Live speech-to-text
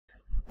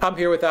I'm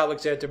here with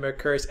Alexander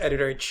Mercouris,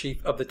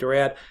 editor-in-chief of the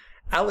Duran.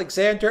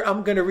 Alexander,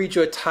 I'm going to read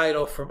you a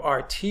title from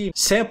our team.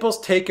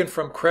 Samples taken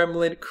from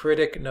Kremlin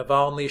critic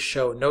Navalny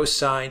show no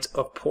signs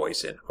of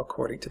poison,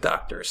 according to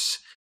doctors.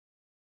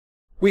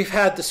 We've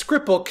had the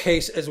Skripal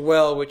case as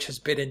well, which has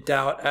been in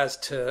doubt as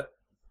to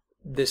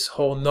this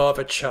whole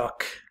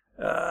Novichok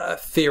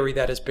theory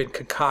that has been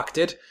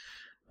concocted.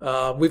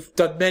 We've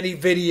done many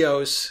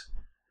videos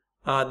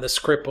on the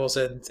Skripals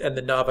and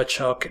the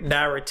Novichok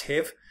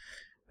narrative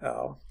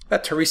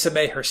that Theresa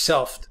May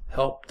herself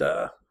helped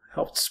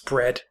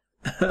spread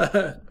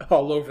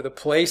all over the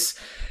place.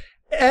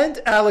 And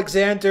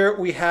Alexander,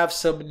 we have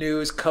some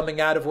news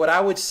coming out of what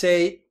I would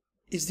say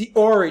is the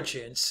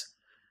origins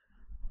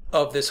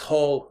of this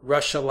whole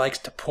Russia likes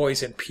to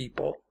poison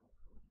people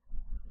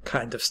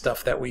kind of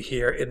stuff that we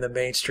hear in the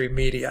mainstream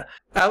media.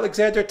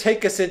 Alexander,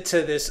 take us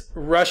into this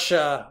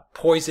Russia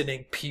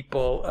poisoning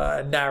people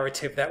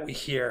narrative that we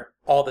hear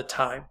all the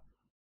time.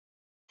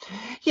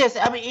 Yes,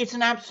 I mean, it's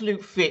an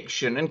absolute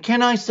fiction. And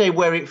can I say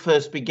where it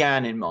first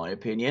began, in my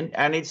opinion?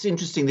 And it's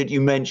interesting that you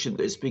mentioned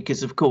this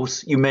because, of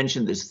course, you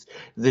mentioned this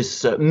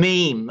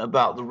meme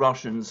about the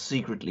Russians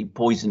secretly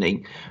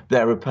poisoning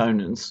their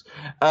opponents.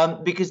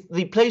 Because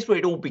the place where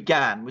it all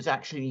began was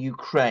actually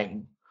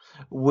Ukraine,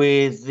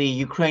 with the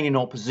Ukrainian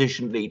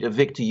opposition leader,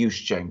 Viktor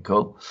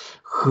Yushchenko,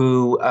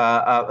 who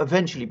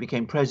eventually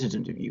became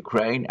president of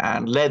Ukraine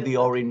and led the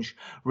Orange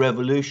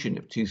Revolution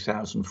of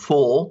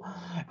 2004.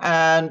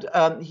 And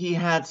he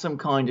had some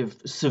kind of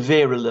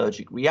severe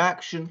allergic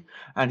reaction,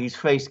 and his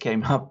face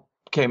came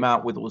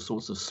out with all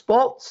sorts of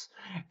spots.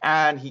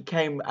 And he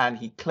claimed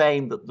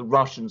that the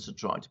Russians had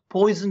tried to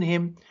poison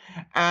him.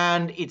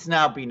 And it's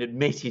now been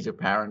admitted,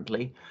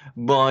 apparently,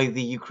 by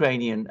the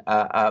Ukrainian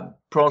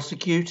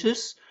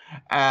prosecutors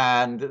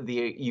and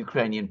the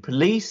Ukrainian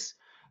police.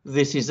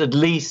 This is at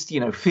least,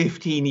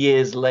 15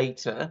 years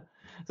later,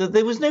 that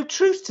there was no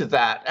truth to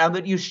that, and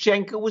that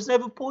Yushchenko was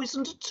never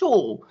poisoned at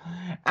all.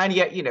 And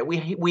yet,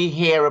 we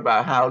hear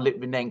about how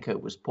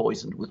Litvinenko was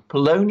poisoned with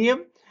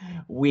polonium.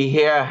 We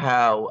hear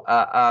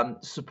how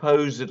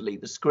supposedly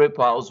the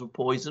Skripals were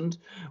poisoned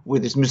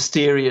with this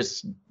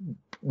mysterious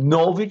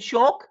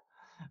Novichok.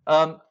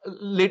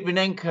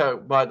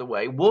 Litvinenko, by the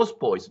way, was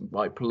poisoned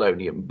by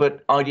polonium,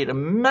 but I did a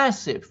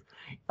massive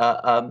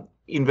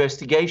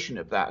investigation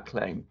of that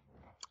claim.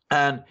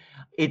 And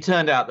it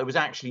turned out there was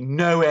actually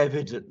no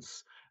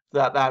evidence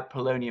that that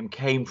polonium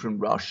came from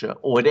Russia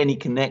or had any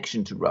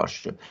connection to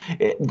Russia.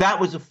 That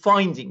was a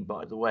finding,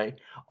 by the way,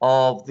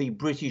 of the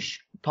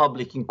British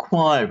public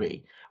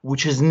inquiry,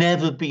 which has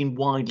never been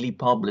widely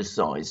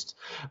publicized.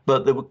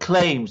 But there were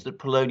claims that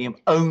polonium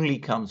only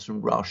comes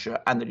from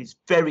Russia and that it's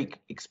very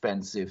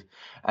expensive.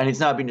 And it's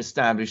now been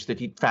established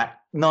that, in fact,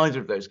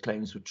 neither of those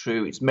claims were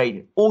true. It's made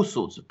in all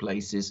sorts of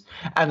places,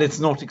 and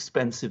it's not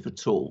expensive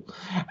at all.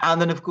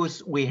 And then, of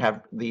course, we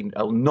have the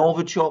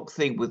Novichok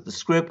thing with the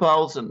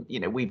Skripals, and,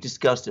 we've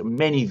discussed in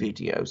many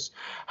videos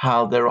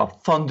how there are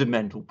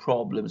fundamental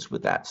problems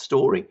with that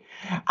story.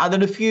 And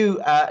then a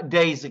few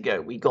days ago,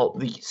 we got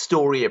the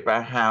story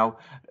about how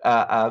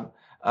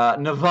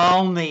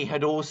Navalny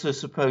had also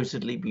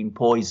supposedly been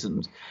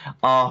poisoned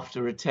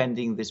after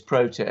attending this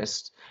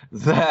protest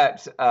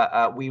that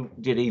we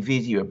did a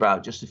video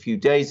about just a few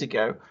days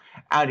ago,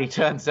 and it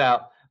turns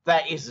out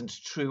that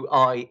isn't true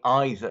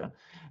either.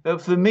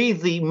 For me,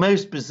 the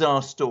most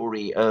bizarre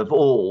story of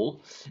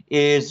all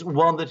is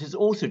one that has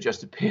also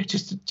just appeared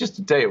just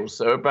a day or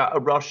so, about a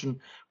Russian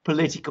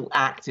political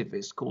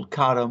activist called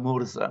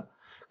Kara-Murza,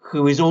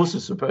 who is also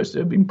supposed to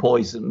have been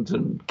poisoned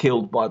and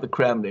killed by the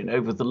Kremlin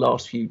over the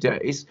last few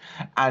days.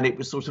 And it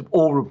was sort of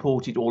all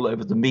reported all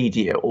over the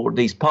media, or at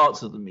least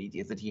parts of the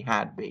media, that he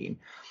had been.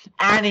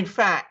 And in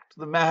fact,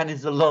 the man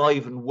is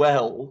alive and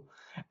well.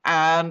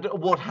 And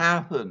what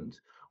happened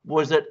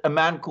was that a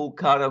man called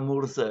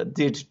Kara-Murza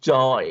did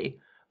die,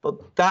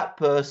 but that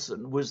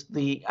person was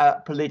the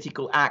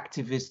political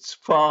activist's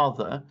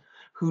father,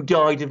 who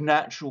died of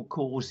natural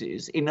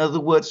causes, in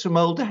other words, from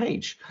old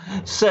age.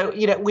 So,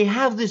 we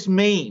have this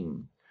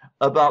meme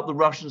about the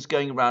Russians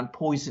going around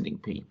poisoning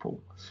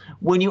people.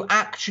 When you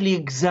actually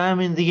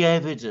examine the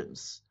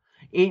evidence,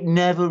 it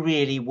never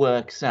really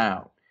works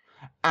out.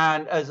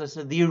 And as I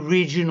said, the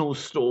original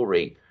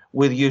story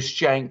with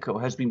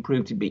Yushchenko has been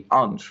proved to be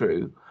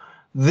untrue.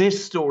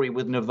 This story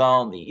with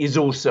Navalny is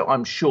also,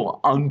 I'm sure,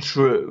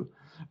 untrue.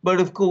 But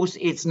of course,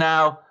 it's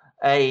now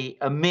a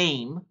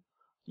meme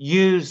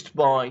used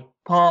by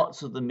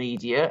parts of the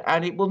media,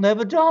 and it will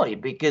never die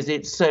because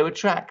it's so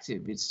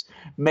attractive. It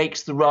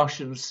makes the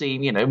Russians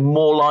seem,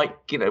 more like,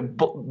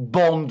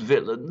 Bond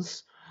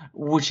villains,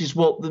 which is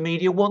what the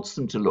media wants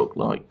them to look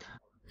like.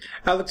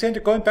 Alexander,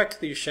 going back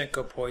to the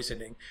Yushchenko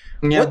poisoning,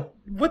 yeah.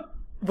 What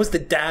was the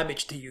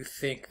damage, do you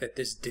think, that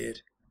this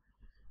did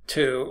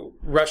to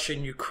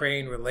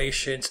Russian-Ukraine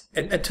relations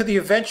and to the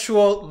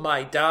eventual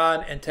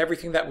Maidan and to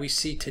everything that we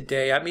see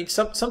today? I mean,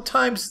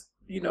 sometimes,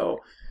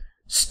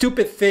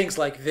 stupid things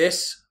like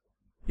this,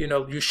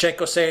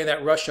 Yushchenko saying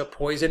that Russia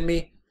poisoned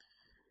me,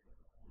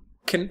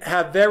 can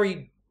have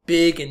very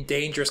big and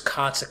dangerous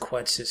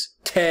consequences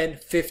 10,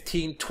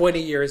 15,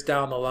 20 years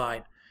down the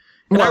line.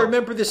 And I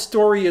remember this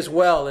story as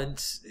well.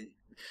 And,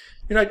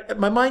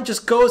 my mind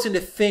just goes into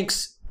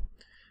thinks,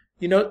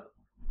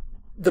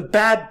 the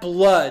bad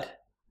blood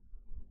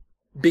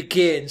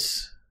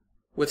begins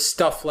with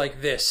stuff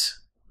like this.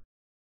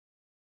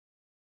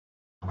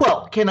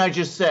 Well, can I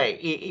just say,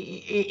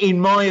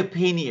 in my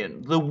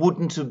opinion, there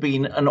wouldn't have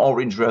been an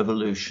Orange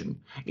Revolution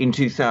in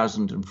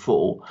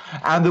 2004,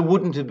 and there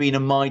wouldn't have been a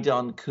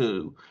Maidan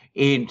coup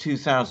in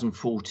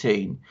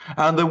 2014,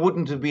 and there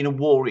wouldn't have been a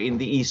war in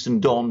the eastern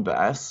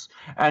Donbass,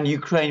 and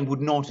Ukraine would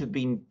not have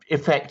been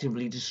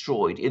effectively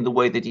destroyed in the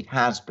way that it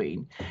has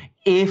been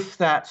if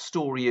that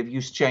story of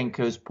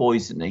Yushchenko's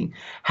poisoning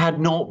had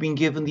not been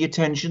given the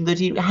attention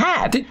that it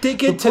had.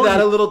 Dig into that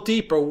a little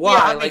deeper.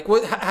 Why?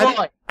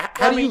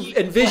 How do you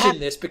envision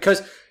this?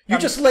 Because you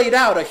just laid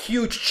out a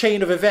huge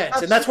chain of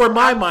events, and that's where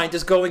my mind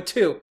is going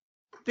too.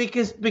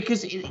 Because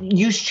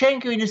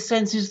Yushchenko, in a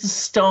sense, is the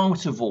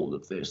start of all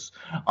of this.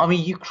 I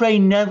mean,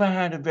 Ukraine never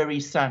had a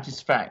very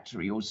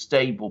satisfactory or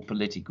stable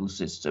political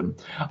system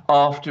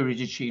after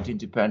it achieved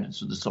independence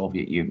from the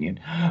Soviet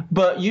Union.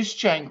 But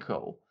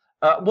Yushchenko,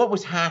 what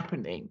was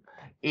happening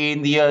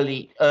in the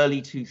early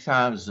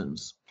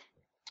 2000s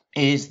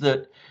is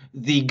that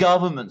the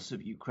governments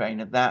of Ukraine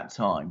at that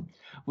time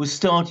was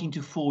starting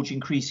to forge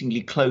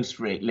increasingly close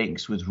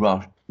links with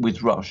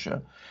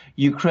Russia.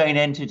 Ukraine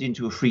entered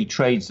into a free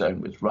trade zone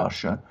with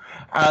Russia,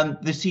 and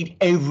there seemed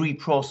every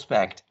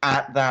prospect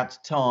at that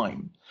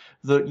time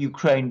that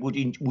Ukraine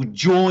would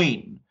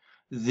join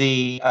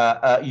the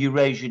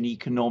Eurasian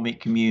Economic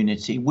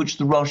Community, which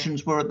the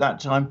Russians were at that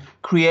time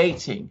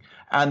creating,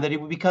 and that it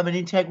would become an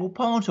integral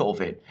part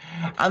of it.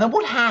 And then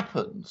what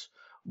happened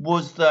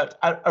was that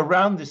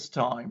around this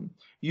time,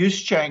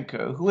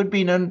 Yushchenko, who had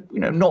been a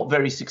not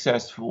very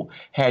successful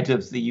head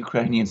of the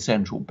Ukrainian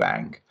Central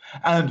Bank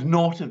and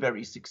not a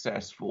very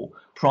successful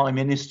prime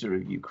minister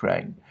of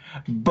Ukraine,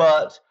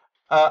 but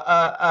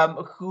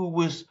who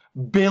was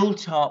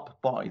built up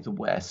by the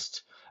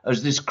West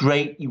as this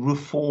great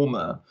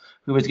reformer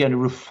who was going to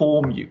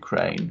reform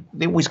Ukraine.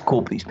 They always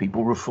called these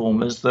people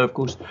reformers, though, of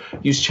course,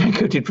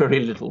 Yushchenko did very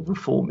little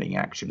reforming,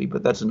 actually,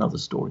 but that's another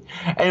story.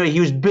 Anyway, he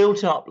was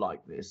built up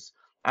like this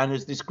and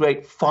as this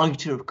great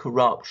fighter of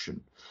corruption.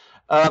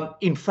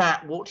 In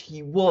fact, what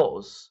he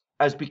was,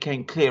 as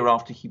became clear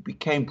after he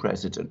became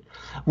president,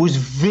 was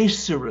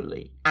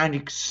viscerally and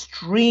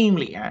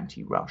extremely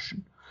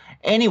anti-Russian.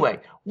 Anyway,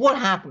 what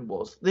happened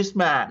was this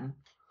man,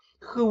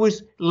 who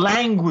was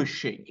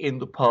languishing in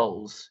the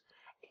polls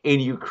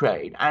in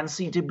Ukraine and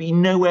seemed to be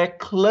nowhere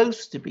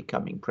close to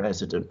becoming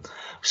president,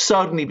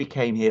 suddenly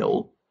became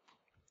ill,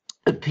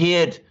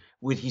 appeared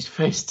with his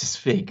face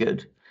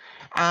disfigured,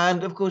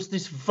 and of course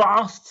this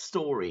vast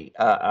story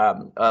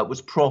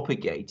was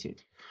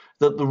propagated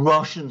that the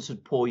Russians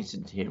had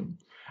poisoned him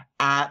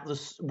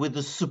with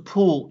the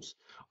support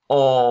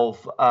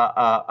of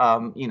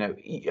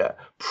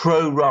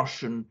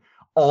pro-Russian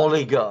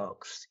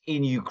oligarchs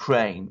in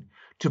Ukraine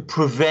to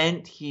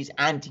prevent his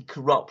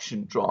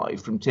anti-corruption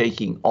drive from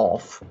taking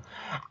off.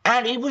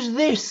 And it was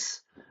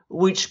this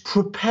which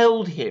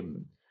propelled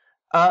him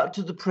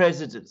to the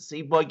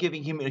presidency by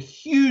giving him a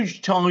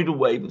huge tidal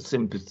wave of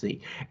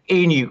sympathy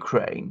in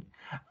Ukraine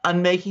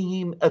and making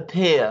him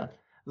appear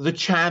the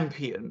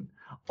champion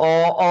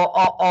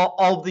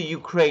of the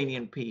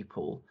Ukrainian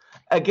people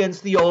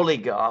against the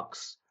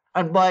oligarchs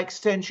and by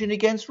extension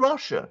against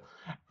Russia.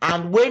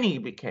 And when he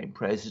became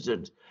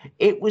president,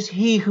 it was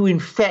he who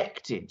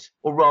infected,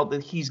 or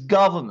rather his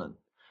government,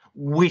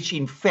 which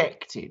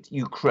infected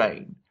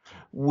Ukraine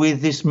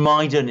with this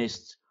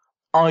Maidanist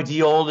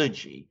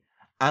ideology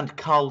and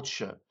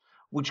culture,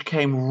 which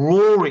came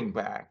roaring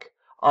back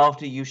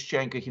after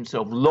Yushchenko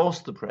himself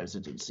lost the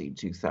presidency in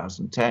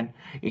 2010.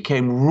 It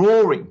came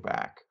roaring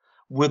back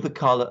with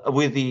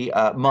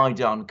the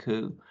Maidan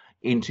coup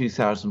in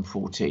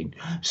 2014.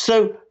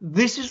 So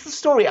this is the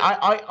story.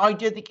 I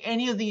don't think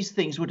any of these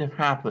things would have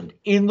happened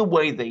in the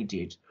way they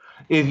did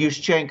if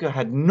Yushchenko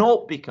had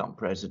not become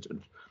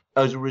president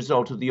as a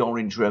result of the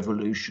Orange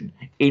Revolution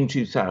in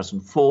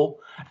 2004,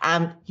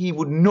 and he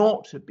would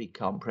not have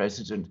become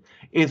president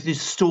if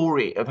this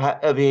story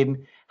of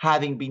him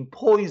having been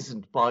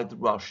poisoned by the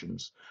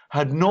Russians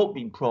had not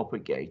been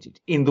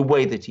propagated in the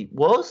way that it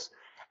was.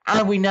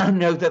 And we now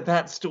know that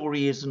that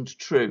story isn't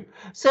true.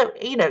 So,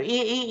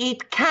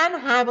 it can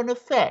have an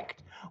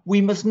effect.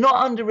 We must not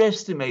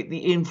underestimate the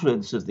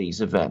influence of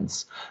these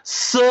events.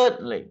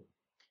 Certainly,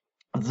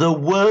 there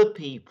were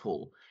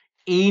people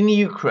in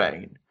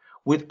Ukraine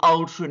with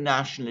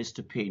ultra-nationalist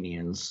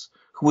opinions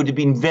who would have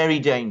been very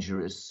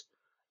dangerous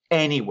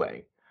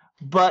anyway.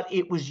 But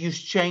it was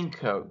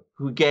Yushchenko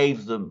who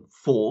gave them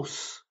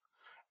force,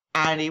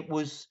 and it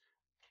was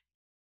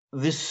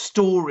this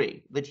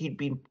story that he'd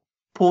been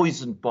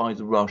poisoned by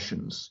the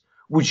Russians,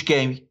 which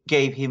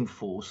gave him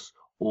force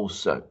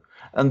also.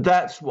 And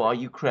that's why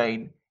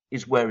Ukraine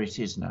is where it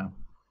is now.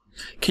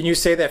 Can you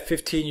say that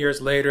 15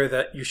 years later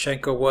that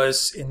Yushchenko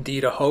was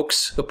indeed a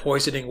hoax? The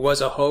poisoning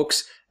was a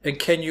hoax, And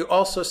can you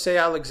also say,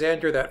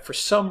 Alexander, that for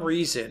some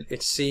reason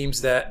it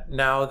seems that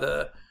now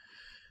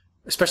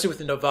especially with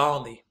the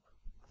Navalny,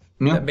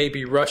 that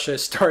maybe Russia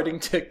is starting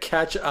to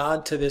catch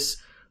on to this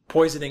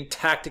poisoning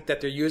tactic that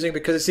they're using?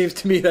 Because it seems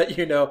to me that,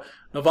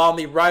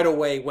 Navalny right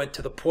away went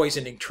to the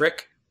poisoning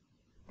trick.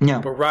 Yeah.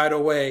 But right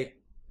away,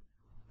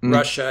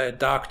 Russia and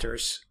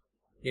doctors,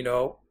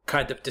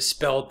 kind of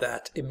dispelled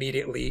that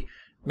immediately,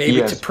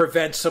 maybe to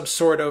prevent some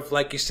sort of,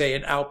 like you say,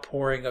 an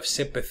outpouring of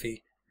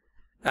sympathy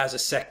as a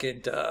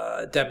second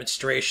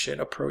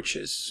demonstration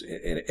approaches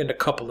in a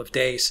couple of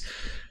days.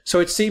 So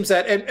it seems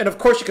that, and of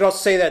course you could also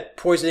say that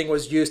poisoning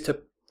was used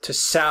to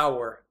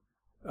sour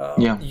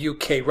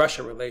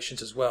UK-Russia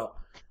relations as well.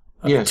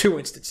 In 2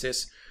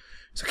 instances.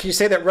 So can you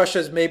say that Russia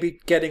is maybe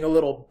getting a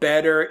little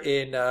better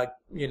in,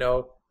 in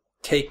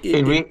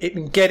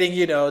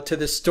getting, to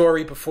the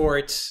story before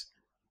it's,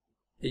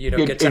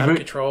 gets out of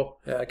control,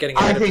 getting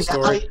ahead of the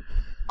story?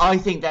 I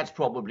think that's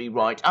probably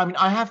right. I mean,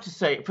 I have to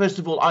say, first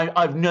of all,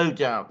 I've no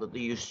doubt that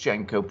the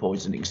Yushchenko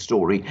poisoning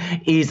story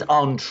is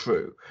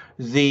untrue.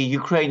 The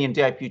Ukrainian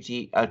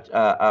Deputy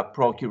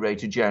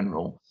Procurator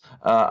General,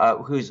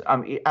 who's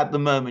at the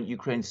moment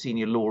Ukraine's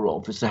senior law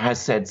officer,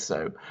 has said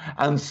so.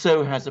 And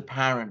so has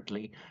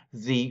apparently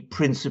the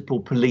principal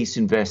police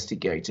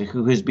investigator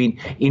who has been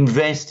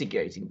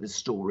investigating the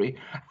story.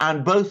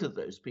 And both of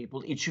those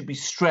people, it should be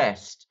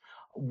stressed,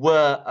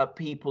 were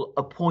people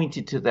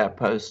appointed to their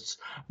posts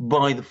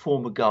by the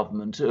former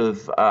government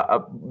of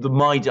the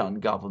Maidan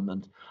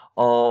government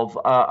of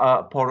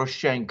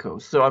Poroshenko.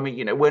 So, I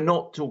mean, we're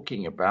not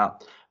talking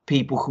about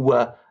people who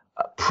were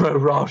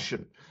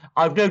pro-Russian.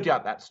 I've no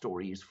doubt that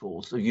story is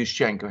false, of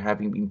Yushchenko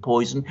having been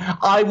poisoned.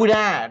 I would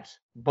add,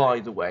 by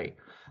the way,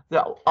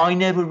 that I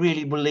never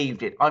really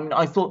believed it. I mean,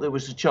 I thought there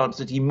was a chance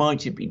that he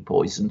might have been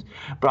poisoned,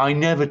 but I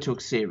never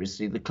took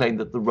seriously the claim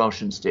that the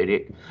Russians did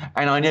it.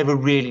 And I never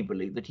really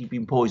believed that he'd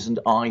been poisoned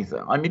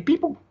either. I mean,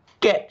 people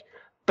get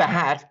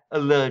bad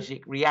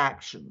allergic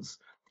reactions.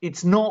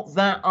 It's not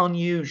that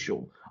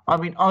unusual. I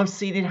mean, I've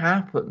seen it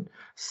happen.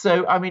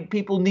 So, I mean,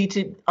 people need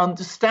to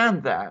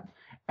understand that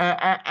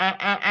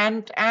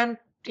and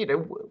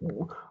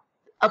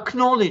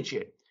acknowledge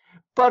it.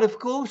 But of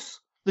course,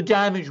 the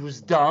damage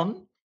was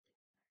done.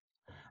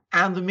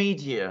 And the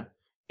media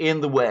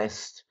in the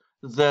West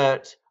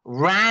that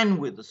ran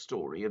with the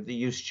story of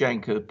the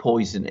Yushchenko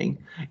poisoning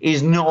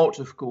is not,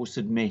 of course,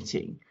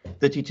 admitting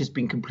that it has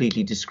been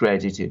completely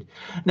discredited.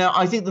 Now,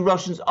 I think the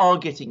Russians are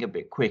getting a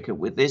bit quicker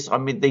with this. I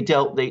mean, they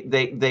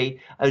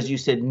as you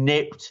said,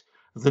 nipped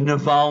the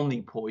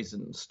Navalny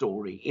poison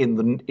story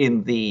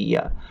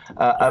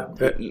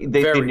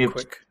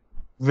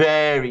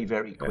very,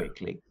 very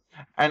quickly.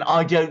 And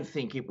I don't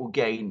think it will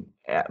gain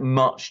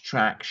much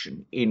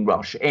traction in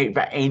Russia,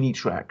 any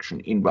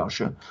traction in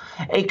Russia,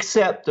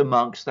 except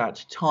amongst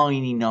that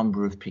tiny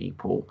number of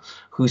people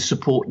who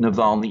support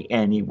Navalny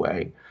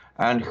anyway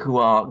and who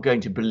are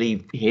going to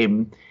believe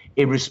him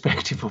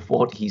irrespective of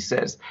what he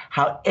says,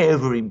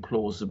 however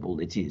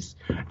implausible it is.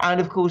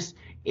 And of course,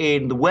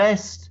 in the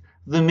West,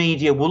 the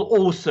media will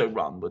also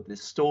run with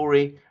this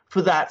story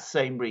for that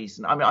same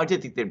reason. I mean, I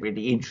don't think they're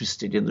really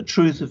interested in the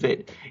truth of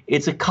it.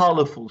 It's a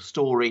colorful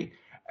story,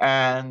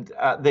 and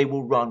they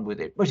will run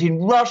with it. But in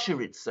Russia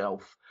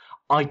itself,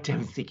 I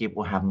don't think it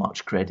will have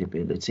much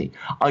credibility.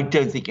 I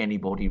don't think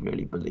anybody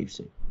really believes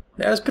it.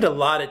 There's been a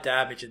lot of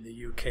damage in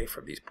the UK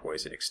from these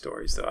poisoning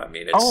stories, though. I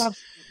mean, it's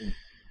absolutely.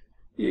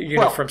 You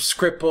know, from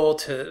Skripal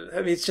to,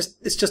 I mean, it's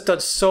just done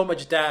so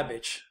much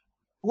damage.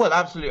 Well,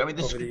 absolutely. I mean,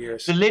 over the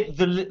years, the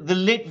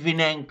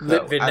Litvinenko,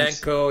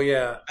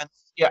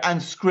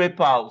 and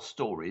Skripal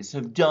stories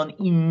have done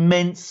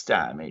immense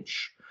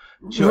damage.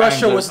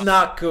 Russia was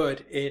not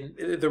good in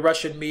the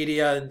Russian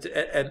media and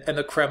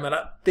the Kremlin.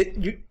 They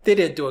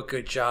didn't do a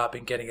good job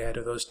in getting ahead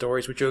of those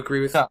stories. Would you agree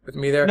with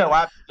me there? No,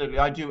 absolutely.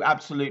 I do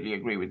absolutely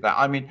agree with that.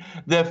 I mean,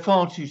 they're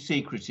far too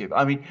secretive.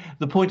 I mean,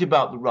 the point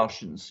about the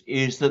Russians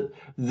is that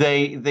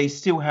they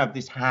still have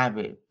this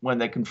habit when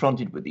they're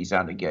confronted with these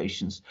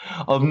allegations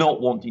of not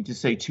wanting to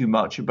say too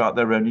much about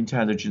their own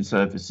intelligence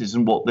services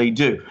and what they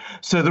do.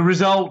 So the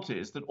result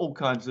is that all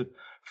kinds of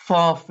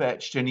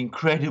far-fetched and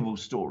incredible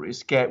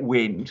stories get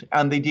wind,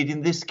 and they did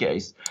in this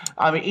case.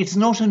 I mean, it's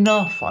not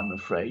enough, I'm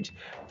afraid,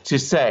 to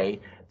say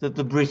that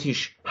the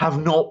British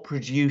have not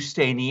produced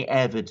any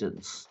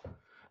evidence,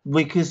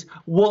 because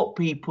what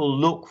people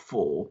look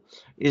for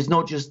is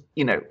not just,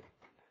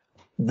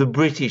 the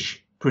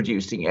British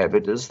producing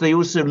evidence. They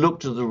also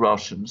look to the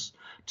Russians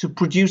to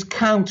produce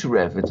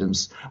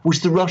counter-evidence,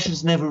 which the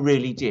Russians never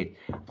really did.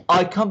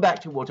 I come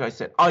back to what I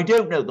said. I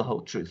don't know the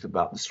whole truth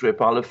about the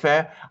Skripal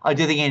affair. I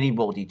don't think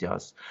anybody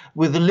does.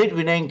 With the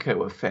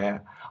Litvinenko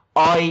affair,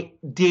 I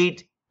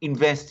did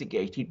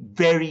investigate it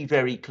very,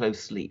 very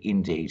closely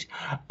indeed.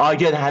 I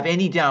don't have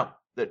any doubt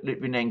that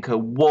Litvinenko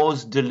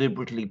was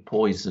deliberately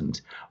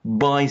poisoned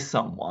by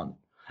someone,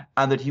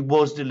 and that he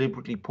was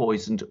deliberately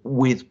poisoned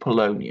with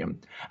polonium.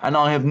 And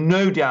I have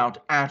no doubt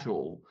at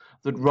all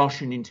that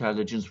Russian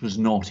intelligence was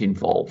not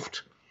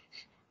involved.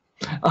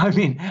 I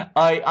mean,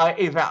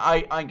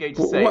 I'm going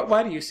to say.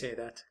 Why do you say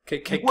that?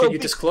 Can Well, you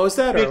disclose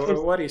that, because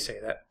or why do you say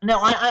that? no,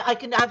 I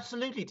can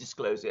absolutely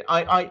disclose it.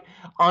 I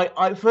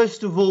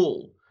first of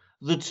all,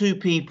 the two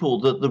people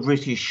that the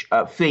British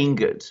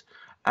fingered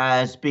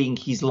as being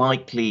his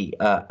likely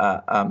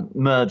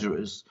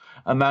murderers,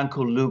 a man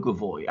called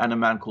Lugovoy and a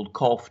man called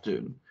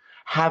Kovtun,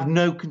 have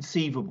no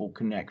conceivable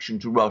connection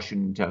to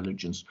Russian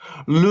intelligence.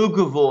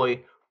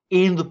 Lugovoy,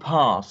 in the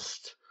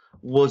past,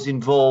 was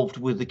involved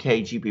with the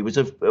KGB,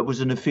 was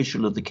an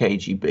official of the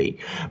KGB,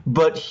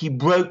 but he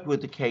broke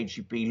with the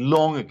KGB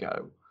long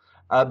ago,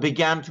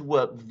 began to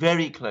work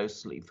very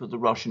closely for the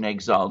Russian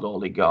exiled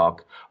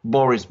oligarch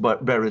Boris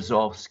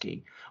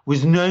Berezovsky,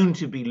 was known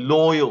to be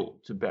loyal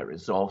to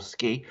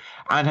Berezovsky,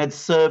 and had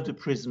served a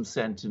prison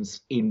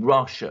sentence in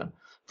Russia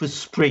for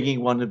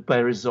springing one of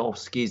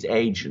Berezovsky's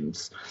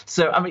agents.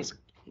 So, I mean, it's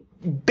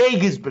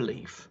beggars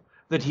belief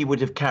that he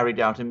would have carried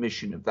out a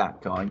mission of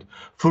that kind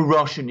for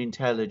Russian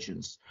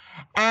intelligence.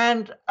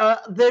 And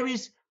there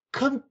is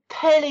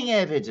compelling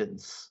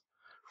evidence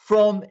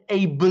from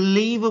a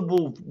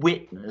believable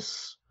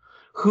witness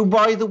who,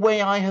 by the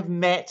way, I have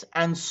met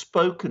and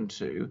spoken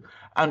to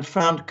and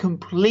found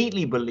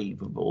completely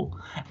believable,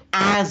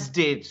 as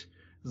did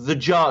the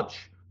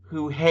judge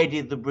who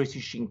headed the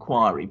British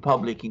inquiry,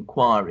 public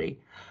inquiry,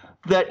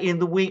 that in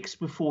the weeks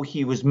before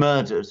he was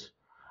murdered,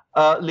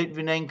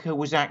 Litvinenko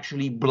was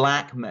actually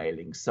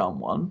blackmailing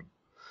someone.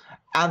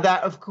 And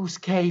that, of course,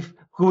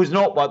 who was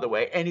not, by the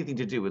way, anything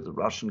to do with the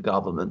Russian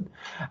government.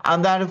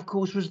 And that, of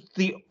course, was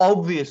the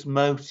obvious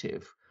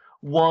motive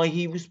why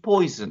he was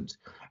poisoned.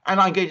 And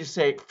I'm going to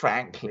say,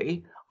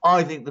 frankly,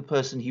 I think the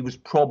person he was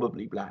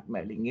probably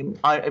blackmailing him,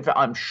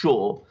 I'm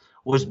sure,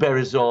 was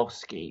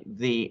Berezovsky,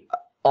 the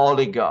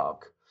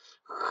oligarch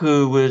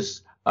who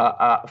was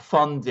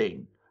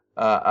funding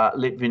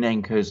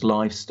Litvinenko's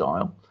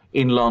lifestyle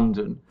in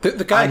London.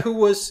 The guy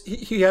who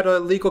he had a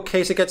legal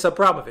case against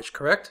Abramovich,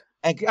 correct?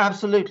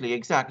 Absolutely,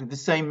 exactly, the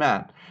same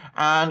man.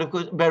 And of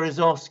course,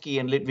 Berezovsky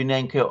and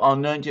Litvinenko are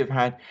known to have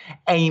had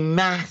a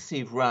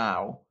massive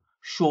row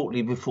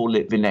shortly before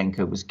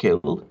Litvinenko was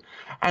killed.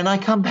 And I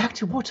come back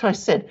to what I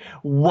said.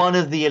 One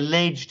of the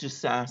alleged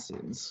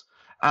assassins,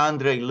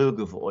 Andrei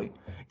Lugovoy,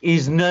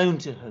 is known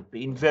to have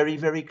been very,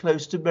 very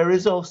close to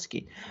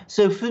Berezovsky.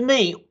 So for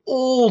me,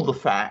 all the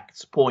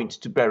facts point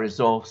to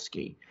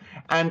Berezovsky.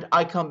 And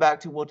I come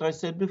back to what I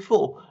said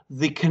before,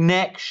 the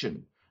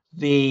connection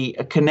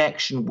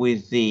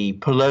with the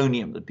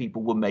polonium that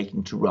people were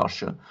making to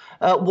Russia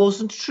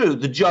wasn't true.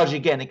 The judge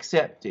again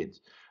accepted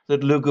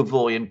that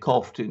Lugovoy and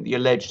Kovtun, the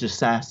alleged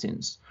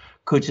assassins,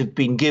 could have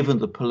been given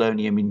the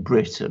polonium in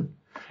Britain.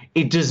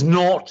 It does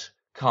not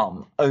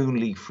come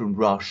only from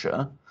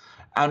Russia.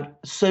 And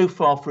so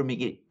far from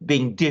it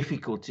being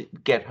difficult to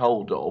get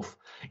hold of,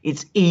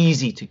 it's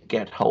easy to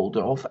get hold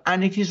of,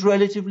 and it is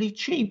relatively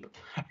cheap.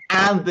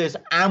 And there's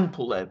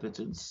ample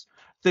evidence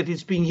that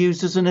it's been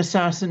used as an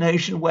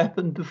assassination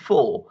weapon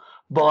before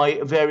by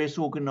various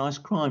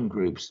organized crime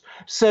groups.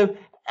 So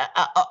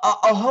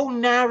a whole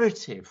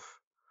narrative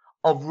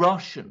of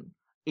Russian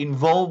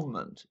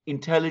involvement,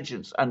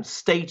 intelligence and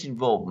state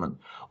involvement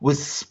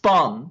was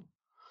spun,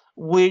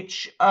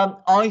 which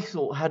I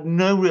thought had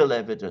no real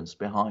evidence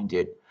behind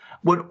it,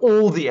 when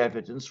all the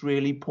evidence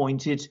really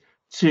pointed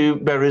to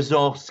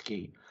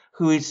Berezovsky,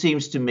 who it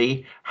seems to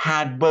me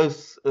had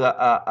both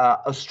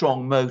a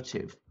strong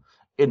motive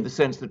in the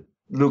sense that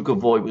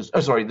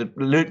that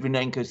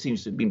Litvinenko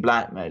seems to have been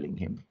blackmailing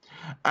him,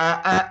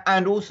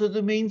 and also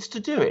the means to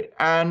do it,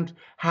 and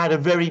had a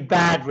very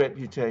bad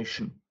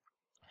reputation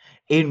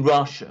in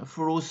Russia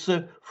for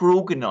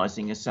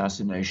organizing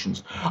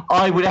assassinations.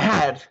 I would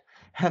add,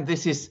 and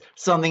this is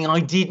something I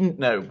didn't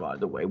know, by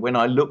the way, when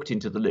I looked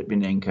into the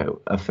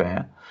Litvinenko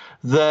affair,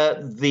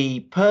 that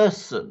the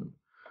person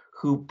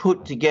who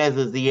put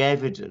together the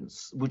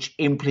evidence which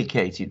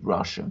implicated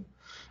Russia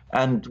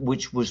and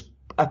which was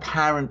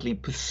apparently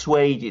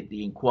persuaded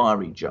the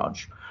inquiry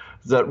judge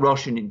that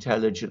Russian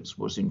intelligence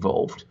was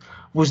involved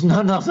was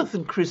none other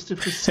than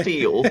Christopher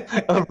Steele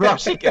of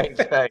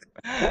Russiagate fame.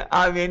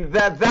 I mean,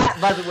 that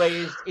by the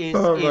way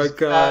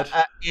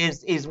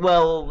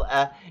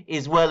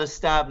is well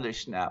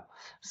established now.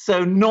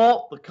 So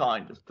not the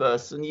kind of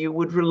person you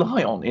would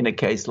rely on in a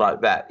case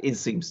like that, it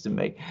seems to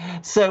me.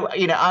 So,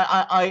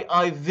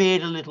 I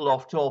veered a little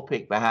off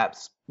topic,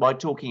 perhaps, by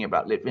talking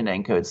about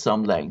Litvinenko at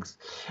some length.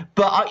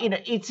 But,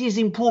 it is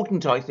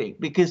important, I think,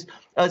 because,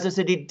 as I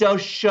said, it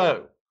does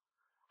show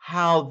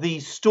how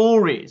these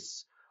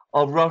stories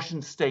of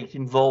Russian state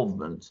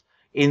involvement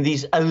in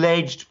these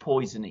alleged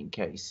poisoning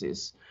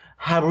cases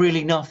have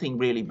really nothing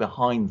really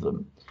behind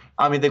them.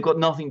 I mean, they've got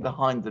nothing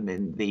behind them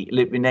in the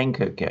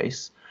Litvinenko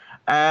case.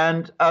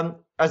 And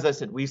as I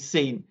said, we've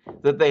seen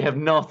that they have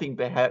nothing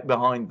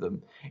behind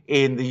them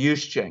in the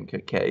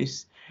Yushchenko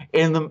case.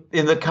 In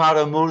the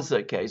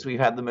Kara-Murza case, we've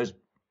had the most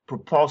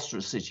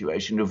preposterous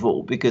situation of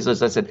all, because,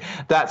 as I said,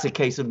 that's a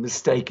case of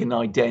mistaken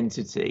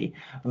identity.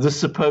 The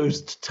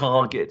supposed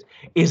target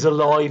is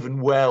alive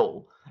and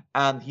well,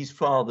 and his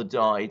father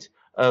died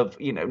of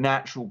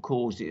natural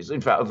causes, in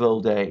fact, of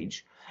old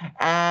age.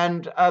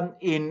 And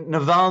in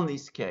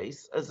Navalny's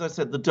case, as I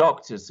said, the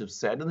doctors have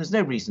said, and there's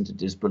no reason to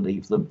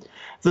disbelieve them,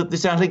 that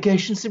this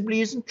allegation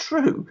simply isn't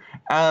true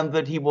and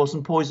that he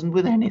wasn't poisoned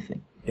with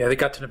anything. Yeah, they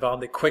got to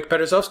Navalny quick.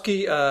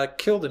 Berezovsky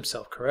killed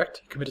himself, correct?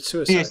 He committed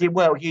suicide. Yes,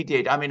 well, he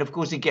did. I mean, of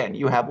course, again,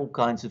 you have all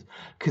kinds of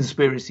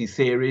conspiracy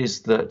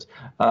theories that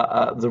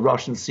the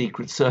Russian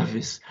Secret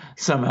Service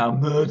somehow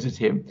murdered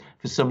him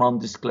for some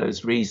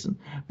undisclosed reason.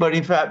 But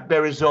in fact,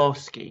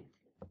 Berezovsky,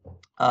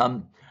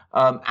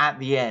 at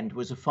the end,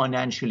 was a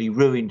financially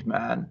ruined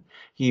man.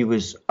 He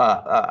was,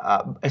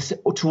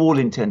 to all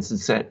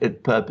intents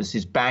and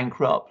purposes,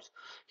 bankrupt.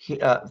 He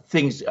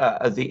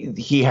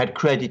had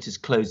creditors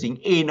closing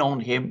in on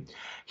him.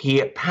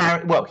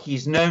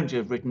 He's known to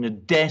have written a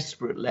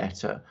desperate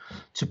letter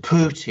to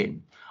Putin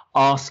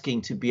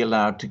asking to be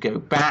allowed to go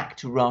back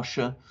to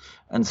Russia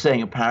and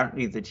saying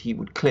apparently that he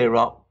would clear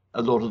up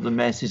a lot of the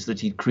messes that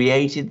he'd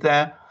created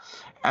there.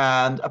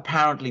 And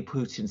apparently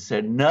Putin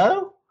said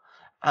no.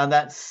 And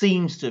that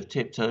seems to have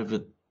tipped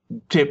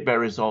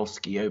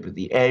Berezovsky over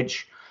the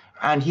edge.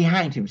 And he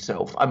hanged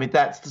himself. I mean,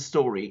 that's the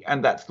story,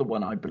 and that's the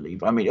one I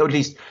believe. I mean, or at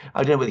least,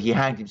 I don't know whether he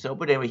hanged himself,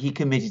 but anyway, he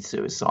committed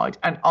suicide.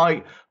 And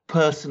I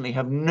personally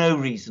have no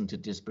reason to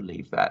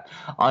disbelieve that.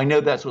 I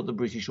know that's what the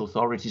British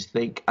authorities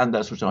think, and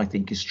that's what I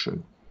think is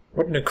true.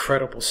 What an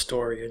incredible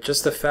story. And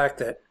just the fact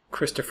that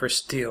Christopher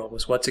Steele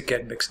was once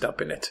again mixed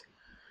up in it.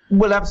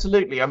 Well,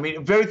 absolutely. I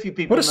mean, very few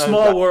people know What a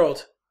small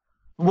world.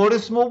 What a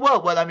small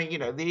world. Well, I mean,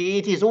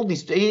 it is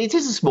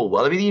a small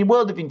world. I mean, the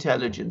world of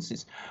intelligence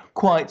is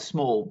quite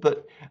small.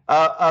 But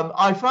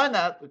I find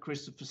out that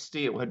Christopher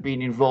Steele had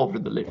been involved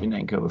in the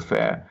Litvinenko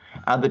affair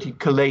and that he'd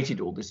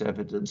collated all this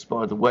evidence,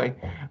 by the way,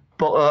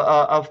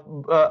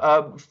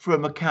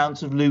 from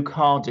accounts of Luke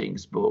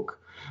Harding's book.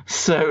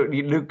 So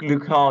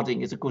Luke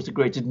Harding is, of course, a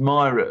great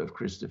admirer of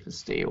Christopher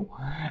Steele,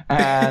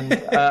 and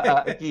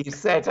he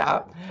set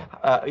out,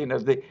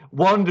 the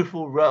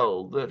wonderful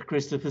role that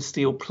Christopher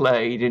Steele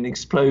played in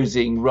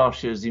exposing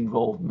Russia's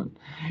involvement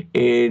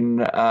in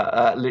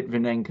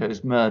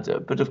Litvinenko's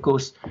murder. But of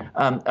course,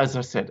 as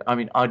I said, I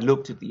mean, I'd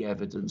looked at the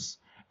evidence,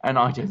 and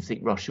I don't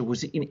think Russia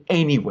was in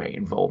any way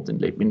involved in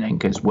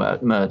Litvinenko's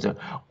murder.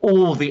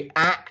 All the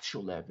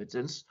actual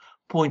evidence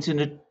points in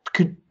a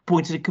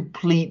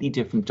completely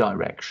different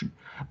direction.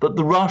 But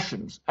the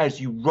Russians, as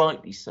you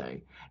rightly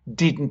say,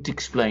 didn't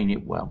explain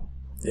it well.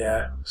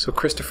 Yeah. So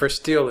Christopher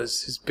Steele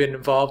has been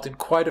involved in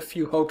quite a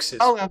few hoaxes.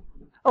 Oh,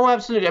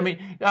 absolutely. I mean,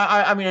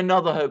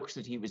 another hoax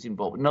that he was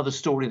involved in, another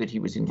story that he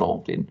was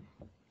involved in,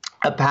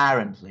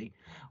 apparently,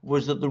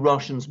 was that the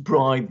Russians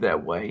bribed their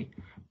way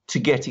to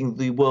getting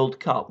the World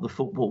Cup, the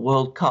Football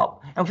World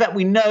Cup. In fact,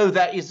 we know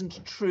that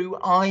isn't true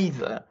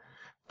either.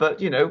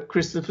 But,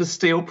 Christopher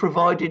Steele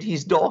provided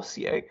his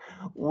dossier,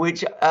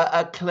 which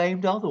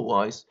claimed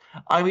otherwise.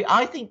 I mean,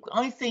 I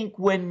think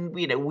when,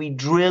 we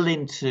drill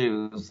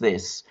into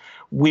this,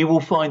 we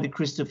will find that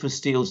Christopher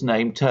Steele's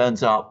name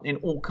turns up in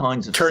all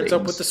kinds of things. Turns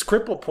up with the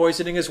Skripal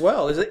poisoning as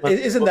well.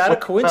 Isn't that a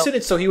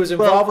coincidence? So he was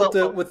involved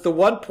with the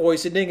one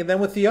poisoning and then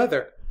with the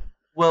other.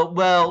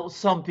 Well,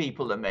 some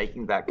people are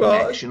making that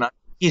connection.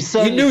 He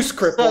knew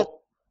Skripal.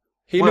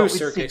 He knew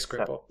Sergei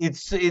Skripal. It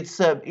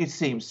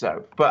seems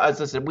so. But as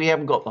I said, we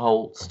haven't got the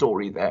whole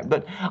story there.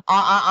 But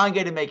I'm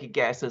going to make a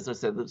guess, as I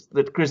said,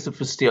 that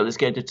Christopher Steele is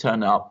going to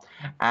turn up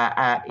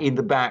in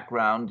the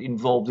background,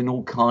 involved in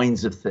all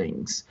kinds of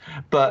things.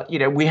 But,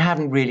 we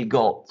haven't really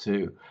got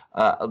to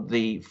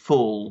the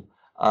full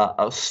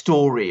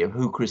story of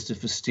who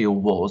Christopher Steele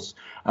was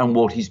and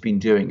what he's been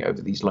doing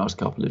over these last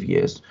couple of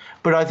years.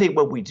 But I think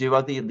what we do,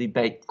 I think it'll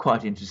be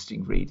quite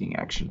interesting reading,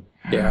 actually.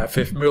 Yeah,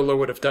 if Mueller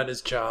would have done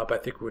his job, I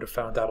think we would have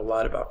found out a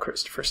lot about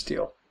Christopher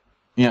Steele.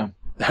 Yeah.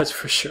 That's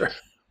for sure.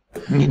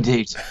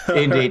 Indeed.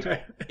 Indeed.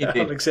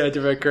 Alexander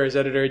Mercouris,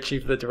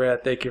 Editor-in-Chief of the Duran,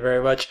 thank you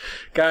very much.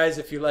 Guys,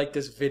 if you like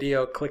this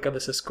video, click on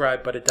the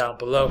subscribe button down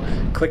below.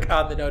 Click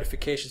on the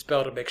notifications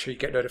bell to make sure you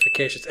get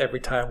notifications every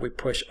time we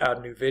push out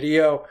a new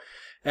video.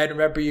 And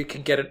remember, you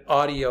can get an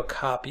audio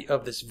copy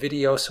of this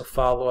video, so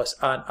follow us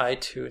on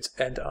iTunes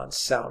and on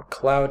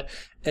SoundCloud.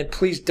 And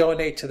please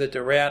donate to the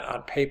Duran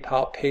on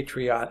PayPal,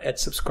 Patreon, and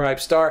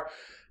Subscribestar.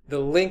 The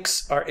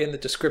links are in the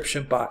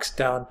description box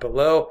down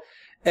below.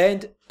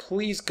 And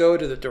please go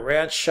to the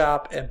Duran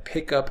shop and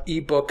pick up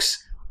ebooks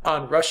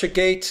on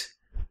Russiagate,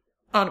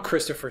 on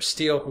Christopher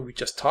Steele, who we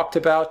just talked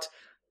about.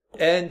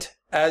 And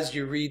as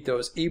you read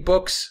those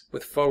ebooks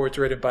with forwards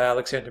written by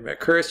Alexander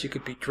Mercouris, you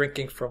could be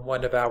drinking from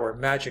one of our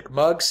magic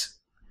mugs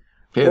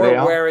or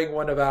wearing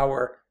one of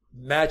our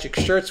magic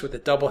shirts with a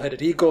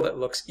double-headed eagle that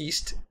looks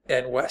east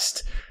and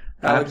west.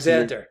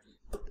 Alexander,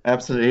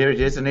 Absolutely, here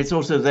it is, and it's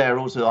also there,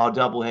 also our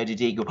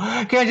double-headed eagle.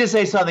 Can I just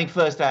say something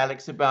first,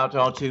 Alex, about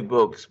our two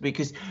books?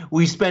 Because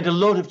we spent a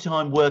lot of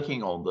time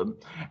working on them,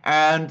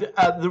 and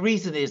the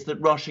reason is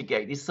that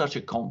Russiagate is such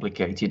a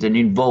complicated and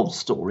involved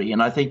story,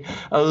 and I think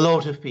a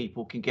lot of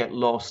people can get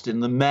lost in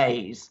the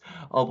maze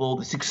of all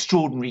this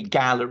extraordinary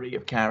gallery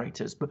of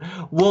characters. But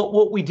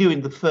what we do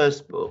in the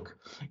first book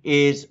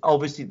is,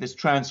 obviously there's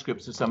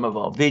transcripts of some of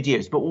our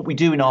videos, but what we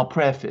do in our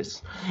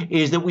preface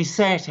is that we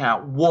set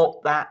out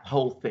what that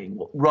whole thing,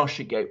 what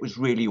Russiagate was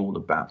really all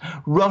about.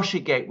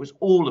 Russiagate was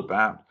all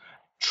about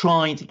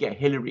trying to get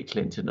Hillary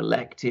Clinton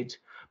elected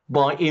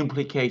by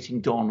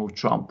implicating Donald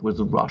Trump with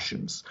the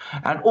Russians.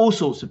 And all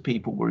sorts of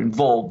people were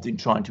involved in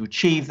trying to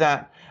achieve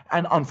that.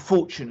 And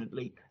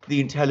unfortunately,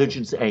 the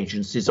intelligence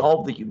agencies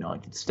of the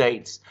United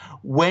States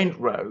went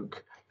rogue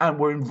and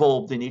were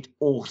involved in it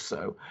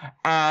also.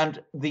 And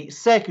the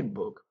second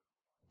book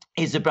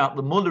is about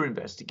the Mueller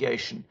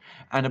investigation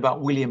and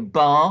about William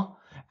Barr.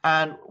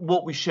 And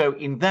what we show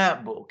in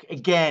that book,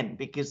 again,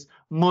 because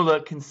Mueller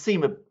can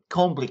seem a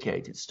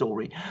complicated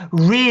story,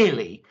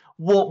 really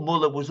what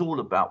Mueller was all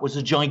about was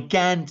a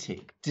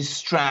gigantic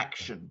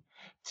distraction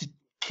to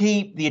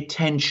keep the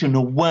attention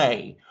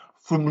away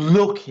from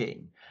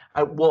looking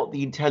at what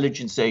the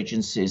intelligence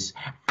agencies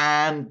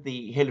and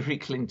the Hillary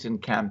Clinton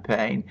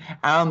campaign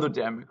and the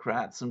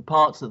Democrats and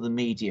parts of the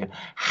media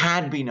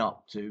had been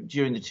up to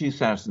during the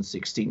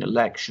 2016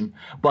 election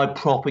by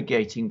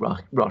propagating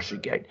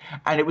Russiagate.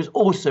 And it was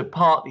also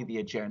partly the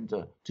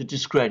agenda to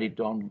discredit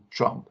Donald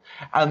Trump.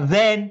 And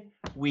then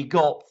we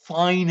got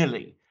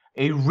finally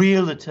a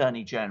real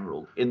attorney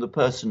general in the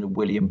person of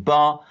William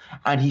Barr,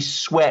 and he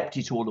swept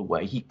it all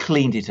away. He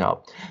cleaned it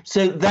up.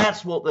 So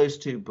that's what those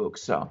two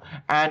books are.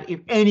 And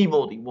if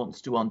anybody wants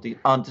to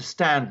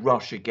understand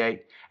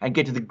Russiagate and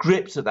get to the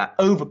grips of that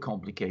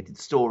overcomplicated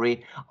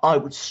story, I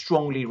would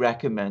strongly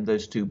recommend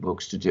those two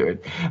books to do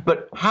it.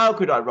 But how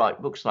could I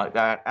write books like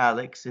that,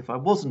 Alex, if I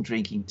wasn't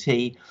drinking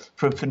tea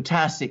from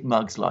fantastic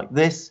mugs like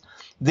this?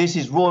 This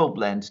is Royal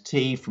Blend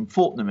tea from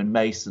Fortnum and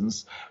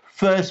Mason's,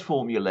 first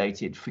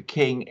formulated for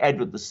King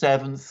Edward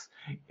VII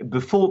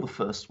before the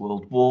First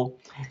World War.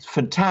 It's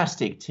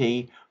fantastic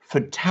tea,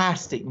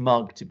 fantastic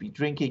mug to be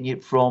drinking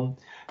it from,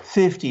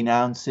 15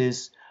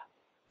 ounces,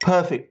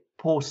 perfect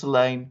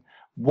porcelain,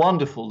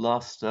 wonderful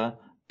luster,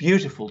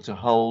 beautiful to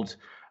hold.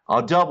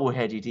 Our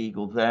double-headed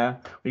eagle there.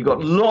 We've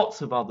got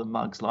lots of other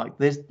mugs like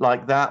this,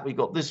 like that. We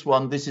got this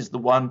one. This is the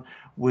one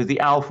with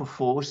the Alpha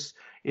Force.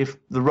 If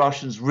the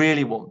Russians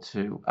really want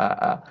to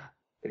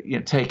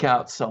take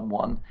out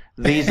someone,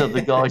 these are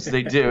the guys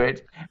they do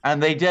it,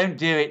 and they don't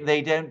do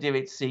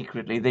it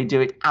secretly. They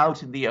do it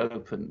out in the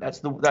open. That's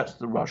the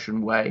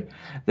Russian way.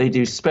 They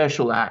do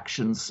special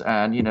actions,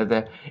 and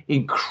they're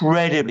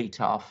incredibly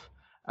tough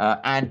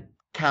and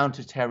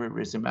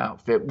counter-terrorism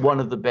outfit, one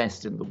of the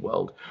best in the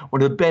world, one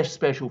of the best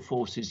special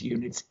forces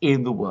units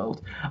in the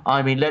world.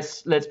 I mean,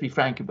 let's be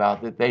frank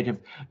about it. They'd have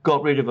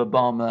got rid of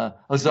Osama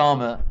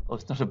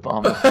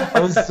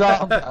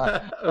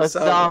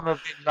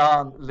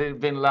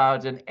bin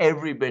Laden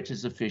every bit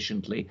as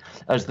efficiently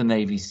as the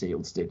Navy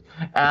SEALs did.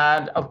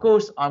 And of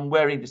course, I'm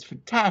wearing this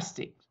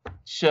fantastic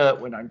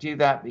shirt when I do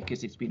that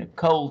because it's been a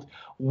cold,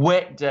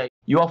 wet day.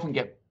 You often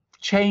get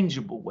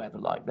changeable weather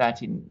like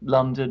that in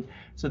London.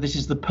 So this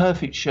is the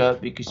perfect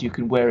shirt because you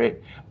can wear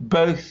it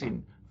both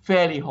in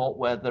fairly hot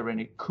weather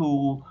and in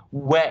cool,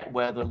 wet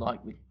weather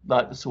like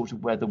the sort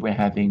of weather we're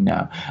having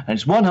now. And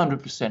it's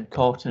 100%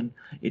 cotton.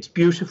 It's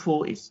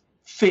beautiful. It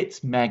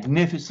fits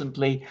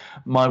magnificently.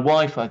 My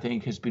wife, I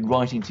think, has been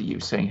writing to you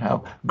saying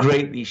how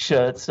great these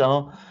shirts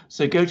are.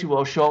 So go to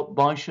our shop,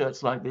 buy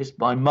shirts like this,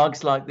 buy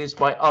mugs like this,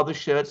 buy other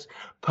shirts,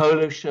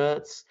 polo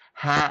shirts,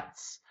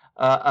 hats,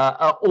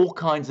 all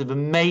kinds of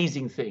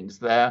amazing things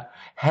there.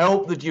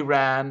 Help the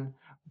Duran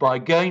by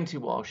going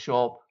to our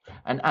shop,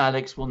 and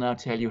Alex will now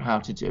tell you how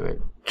to do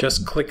it.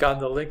 Just click on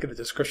the link in the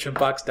description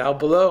box down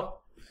below.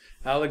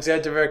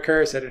 Alexander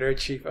Mercouris,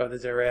 Editor-in-Chief of the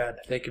Duran.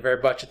 Thank you very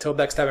much. Until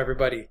next time,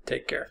 everybody,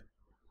 take care.